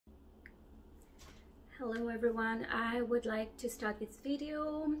Hello everyone, I would like to start this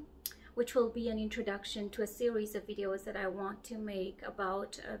video which will be an introduction to a series of videos that I want to make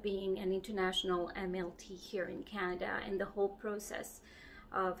about being an international MLT here in Canada and the whole process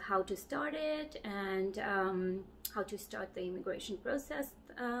of how to start it and how to start the immigration process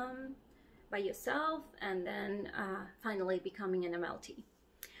by yourself and then finally becoming an MLT.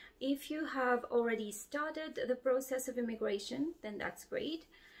 If you have already started the process of immigration, then that's great.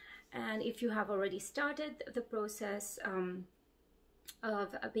 And if you have already started the process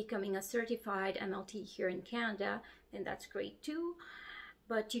of becoming a certified MLT here in Canada, then that's great too.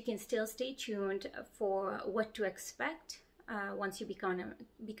 But you can still stay tuned for what to expect once you become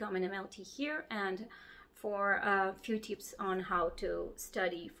an MLT here, and for a few tips on how to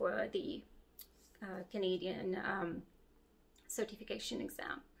study for the Canadian certification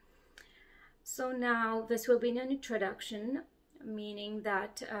exam. So now this will be an introduction, meaning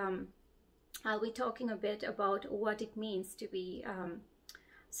that I'll be talking a bit about what it means to be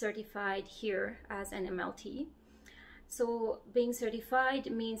certified here as an MLT. So being certified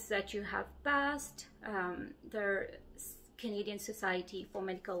means that you have passed the Canadian Society for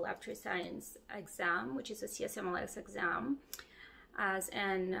Medical Laboratory Science exam, which is a CSMLS exam, as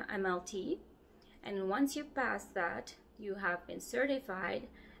an MLT. And once you pass that, you have been certified.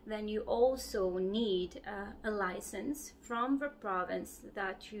 Then you also need a license from the province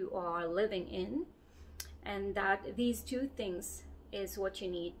that you are living in, and that these two things is what you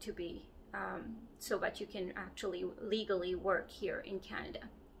need to be so that you can actually legally work here in Canada.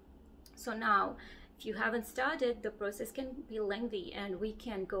 So now, if you haven't started, the process can be lengthy and we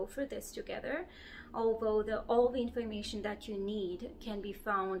can go through this together, although all the information that you need can be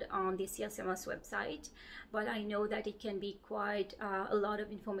found on the CSMS website. But I know that it can be quite a lot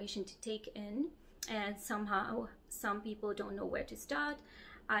of information to take in, and somehow some people don't know where to start.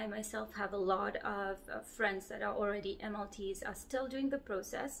 I myself have a lot of friends that are already MLTs, are still doing the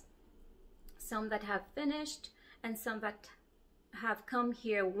process, some that have finished and some that have come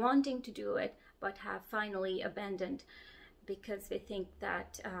here wanting to do it but have finally abandoned because they think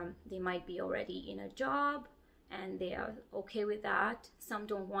that they might be already in a job and they are okay with that. Some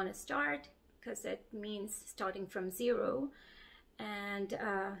don't want to start because it means starting from zero, and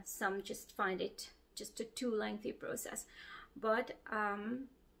some just find it just a too lengthy process. But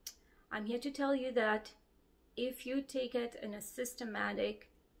I'm here to tell you that if you take it in a systematic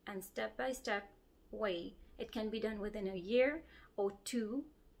and step-by-step way, it can be done within a year or two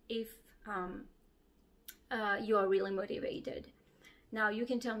if you are really motivated. Now you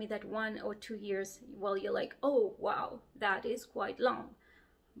can tell me that 1 or 2 years, well, you're like, oh wow, that is quite long.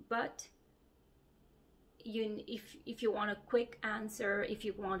 But if you want a quick answer, if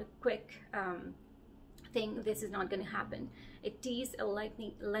you want a quick thing, this is not going to happen. It is a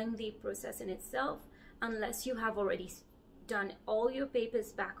lengthy process in itself. Unless you have already done all your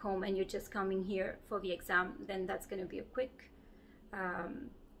papers back home and you're just coming here for the exam, then that's going to be a quick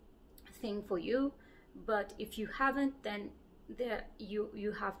thing for you. But if you haven't, then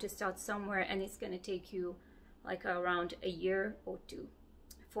you have to start somewhere, and it's going to take you like around a year or two.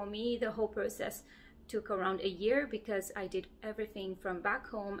 For me, the whole process took around a year because I did everything from back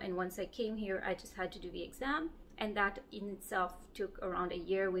home, and once I came here I just had to do the exam, and that in itself took around a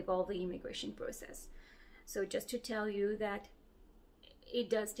year with all the immigration process. So just to tell you that it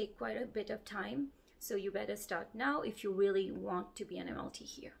does take quite a bit of time, so you better start now if you really want to be an MLT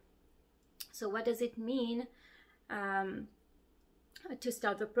here. So what does it mean to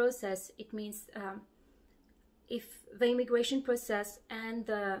start the process? It means if the immigration process and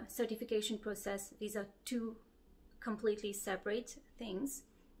the certification process, these are two completely separate things.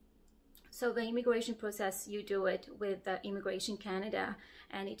 So the immigration process, you do it with Immigration Canada,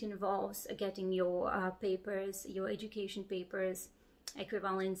 and it involves getting your papers, your education papers,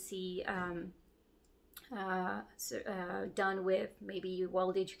 equivalency done with maybe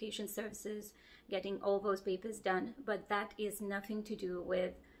World Education Services, getting all those papers done. But that is nothing to do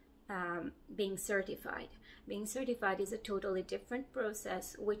with being certified. Being certified is a totally different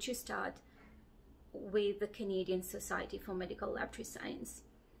process, which you start with the Canadian Society for Medical Laboratory Science.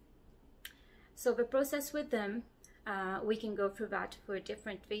 So the process with them, we can go through that for a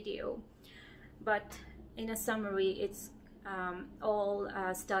different video, but in a summary, it's all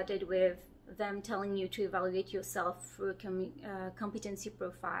started with them telling you to evaluate yourself through a competency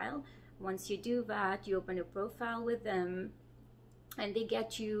profile. Once you do that, you open a profile with them, and they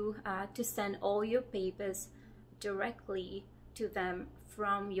get you to send all your papers directly to them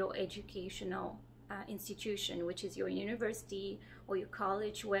from your educational institution, which is your university or your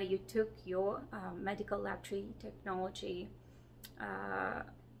college where you took your Medical Laboratory Technology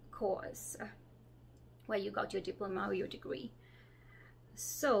course. where you got your diploma or your degree.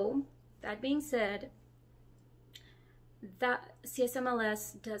 So that being said, that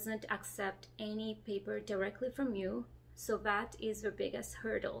CSMLS doesn't accept any paper directly from you, so that is the biggest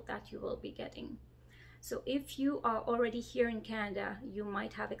hurdle that you will be getting. So if you are already here in Canada, you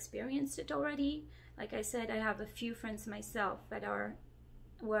might have experienced it already. Like I said, I have a few friends myself that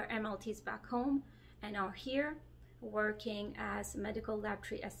were MLTs back home and are here working as medical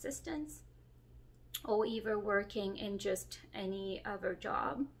laboratory assistants, or even working in just any other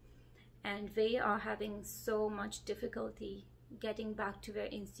job. And they are having so much difficulty getting back to their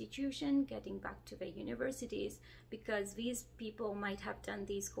institution, getting back to their universities, because these people might have done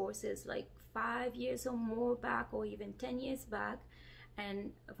these courses like 5 years or more back, or even 10 years back.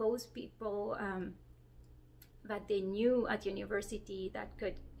 And those people that they knew at university that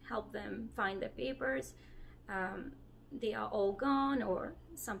could help them find their papers, they are all gone or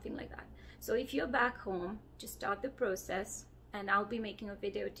something like that. So if you're back home, just start the process, and I'll be making a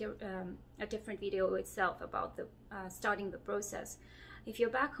video, a different video itself about the starting the process. If you're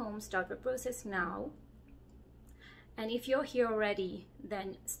back home, start the process now. And if you're here already,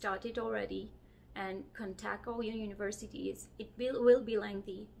 then start it already and contact all your universities. It will be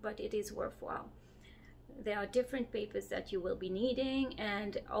lengthy, but it is worthwhile. There are different papers that you will be needing,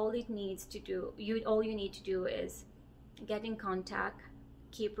 and all you need to do is get in contact,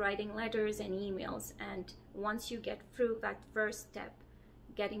 keep writing letters and emails, and once you get through that first step,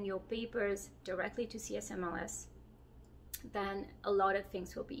 getting your papers directly to CSMLS, then a lot of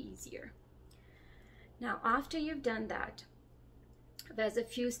things will be easier. Now, after you've done that, there's a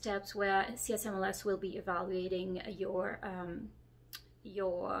few steps where CSMLS will be evaluating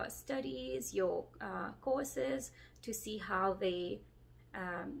your studies, your courses, to see how they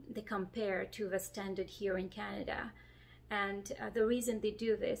compare to the standard here in Canada. And the reason they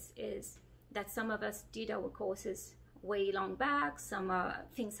do this is that some of us did our courses way long back. Some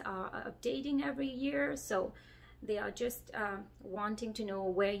things are updating every year, so they are just wanting to know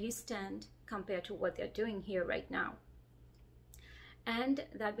where you stand compared to what they're doing here right now. And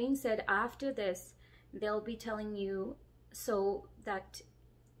that being said, after this, they'll be telling you so that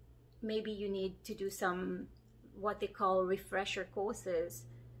maybe you need to do some what they call refresher courses,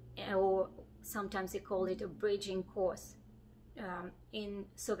 or sometimes they call it a bridging course,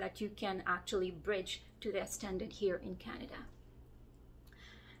 so that you can actually bridge to their standard here in Canada.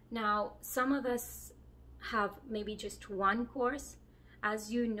 Now, some of us have maybe just one course.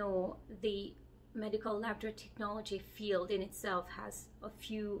 As you know, the medical laboratory technology field in itself has a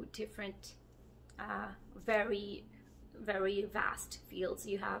few different very vast fields.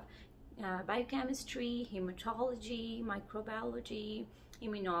 You have biochemistry, hematology, microbiology,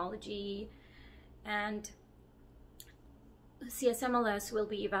 immunology, and CSMLS will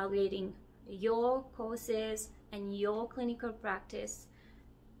be evaluating your courses and your clinical practice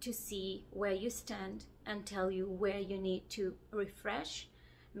to see where you stand and tell you where you need to refresh,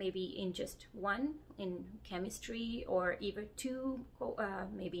 maybe in just one, in chemistry, or even two,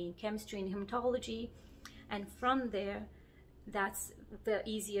 maybe in chemistry and hematology. And from there, that's the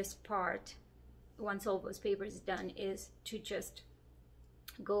easiest part. Once all those papers done, is to just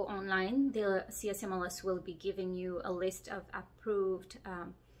go online. The CSMLS will be giving you a list of approved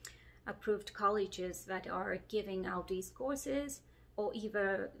colleges that are giving out these courses, or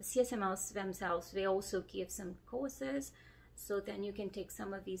either CSMLS themselves, they also give some courses. So then you can take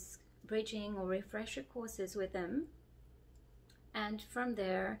some of these bridging or refresher courses with them. And from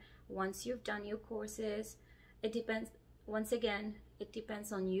there, once you've done your courses, it depends, once again, it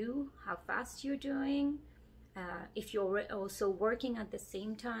depends on you, how fast you're doing, if you're also working at the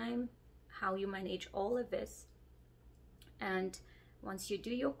same time, how you manage all of this. And once you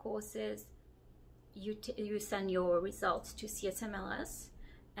do your courses, you send your results to CSMLS,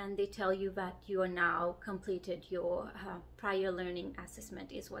 and they tell you that you are now completed your prior learning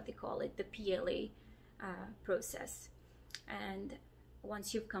assessment, is what they call it, the PLA process. And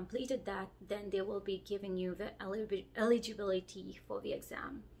once you've completed that, then they will be giving you the eligibility for the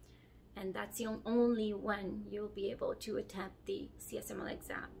exam. And that's the only when you'll be able to attempt the CSMLS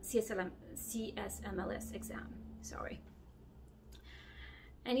exam. Sorry.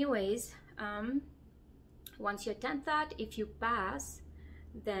 Anyways, once you attempt that, if you pass,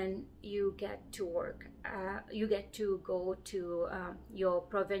 then you get to work. You get to go to your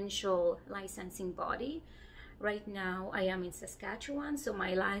provincial licensing body. Right now, I am in Saskatchewan, so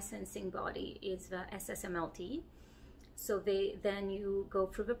my licensing body is the SSMLT. So then you go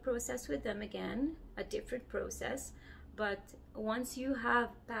through the process with them again, a different process. But once you have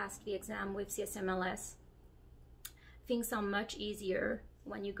passed the exam with CSMLS, things are much easier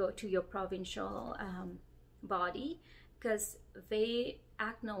when you go to your provincial body, because they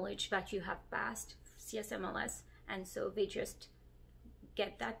acknowledge that you have passed CSMLS, and so they just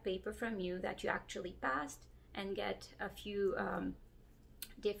get that paper from you that you actually passed, and get a few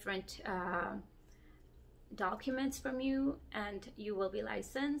different documents from you, and you will be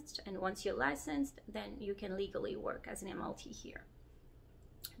licensed. And once you're licensed, then you can legally work as an MLT here.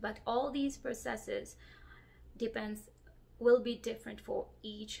 But all these processes will be different for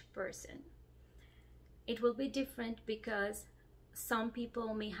each person. It will be different because some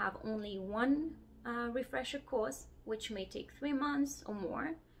people may have only one refresher course, which may take 3 months or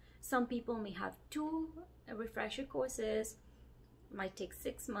more. Some people may have 2 refresher courses, might take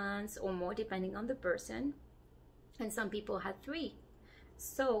 6 months or more depending on the person, and some people had 3.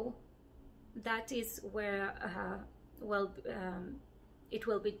 So that is where it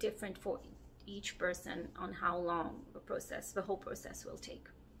will be different for each person on how long the whole process will take.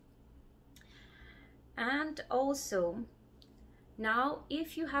 And also, now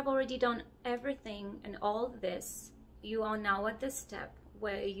if you have already done everything and all this, you are now at the step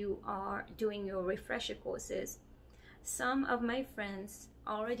where you are doing your refresher courses. Some of my friends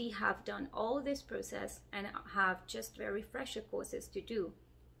already have done all this process and have just their refresher courses to do.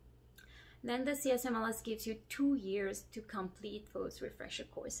 Then the CSMLS gives you 2 years to complete those refresher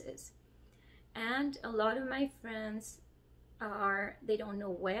courses. And a lot of my friends they don't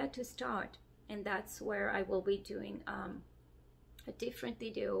know where to start. And that's where I will be doing a different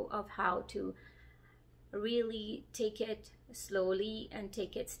video of how to really take it slowly and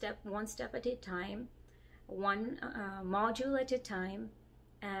take it one step at a time, one module at a time,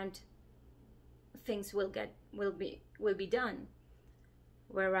 and things will be done.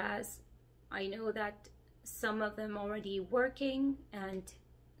 Whereas I know that some of them already working and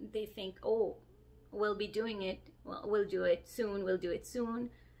they think, oh, we'll be doing it, well, we'll do it soon,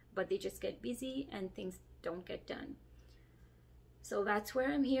 but they just get busy and things don't get done. So that's where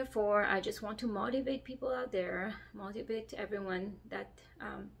I'm here for. I just want to motivate people out there, motivate everyone that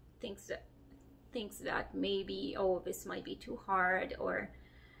thinks that maybe, oh, this might be too hard,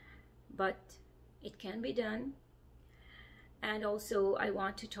 but it can be done. And also I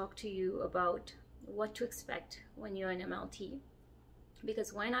want to talk to you about what to expect when you're an MLT,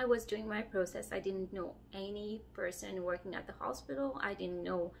 because when I was doing my process, I didn't know any person working at the hospital. I didn't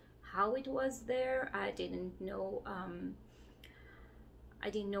know how it was there. I didn't know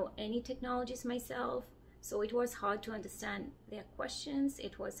any technologists myself, so it was hard to understand their questions.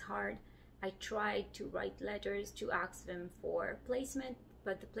 It was hard. I tried to write letters to ask them for placement,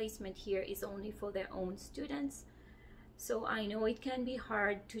 but the placement here is only for their own students. So I know it can be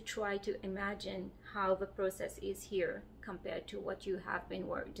hard to try to imagine how the process is here compared to what you have been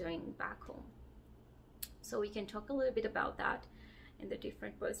doing back home. So we can talk a little bit about that in the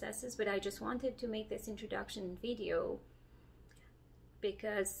different processes, but I just wanted to make this introduction video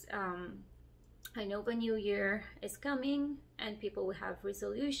because I know the new year is coming and people will have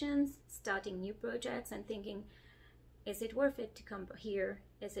resolutions, starting new projects and thinking, is it worth it to come here?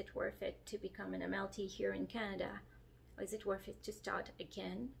 Is it worth it to become an MLT here in Canada? Or is it worth it to start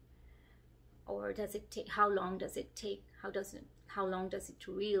again? Or does it take, how long does it take? How long does it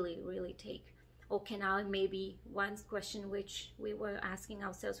really take? Or can I, maybe one question which we were asking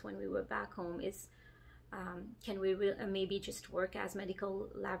ourselves when we were back home is, can we maybe just work as medical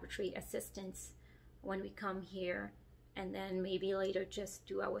laboratory assistants when we come here, and then maybe later just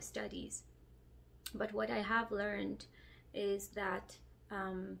do our studies? But what I have learned is that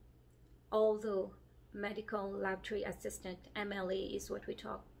although medical laboratory assistant, MLA is what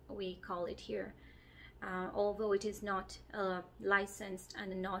we call it here, although it is not licensed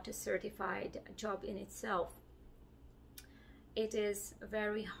and not a certified job in itself, it is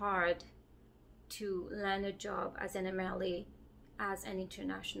very hard to land a job as an MLA, as an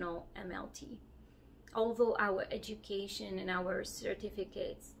international MLT. Although our education and our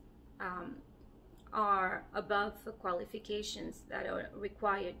certificates are above the qualifications that are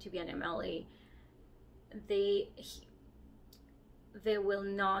required to be an MLA, they will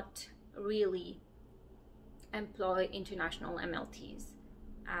not really employ international MLTs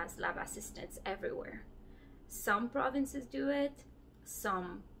as lab assistants everywhere. Some provinces do it,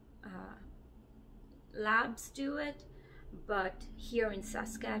 some labs do it, but here in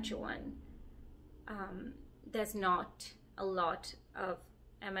Saskatchewan, there's not a lot of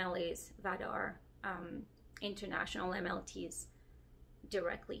MLAs that are international MLTs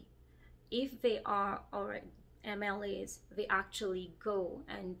directly. If they are MLAs, they actually go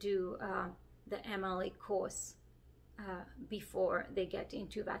and do the MLA course before they get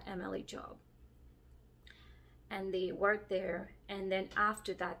into that MLA job. and they work there, and then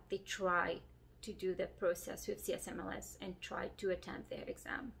after that they try to do the process with CSMLS and try to attempt their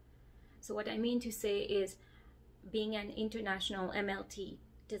exam. So what I mean to say is, being an international MLT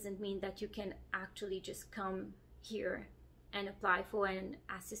doesn't mean that you can actually just come here and apply for an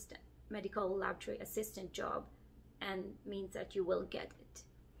medical laboratory assistant job and means that you will get it.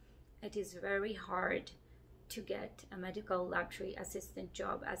 It is very hard to get a medical laboratory assistant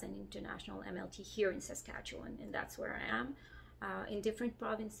job as an international MLT here in Saskatchewan, and that's where I am. In different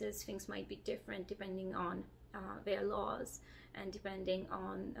provinces, things might be different depending on their laws and depending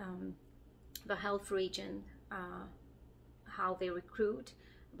on the health region, how they recruit,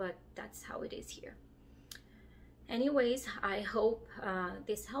 but that's how it is here. Anyways, I hope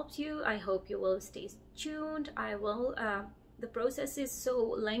this helps you. I hope you will stay tuned. The process is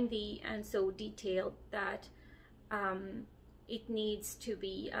so lengthy and so detailed that it needs to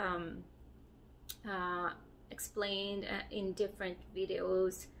be explained in different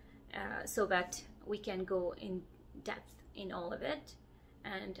videos so that we can go in depth in all of it.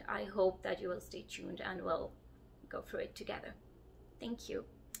 And I hope that you will stay tuned and we'll go through it together. Thank you.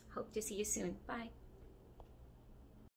 Hope to see you soon. Bye.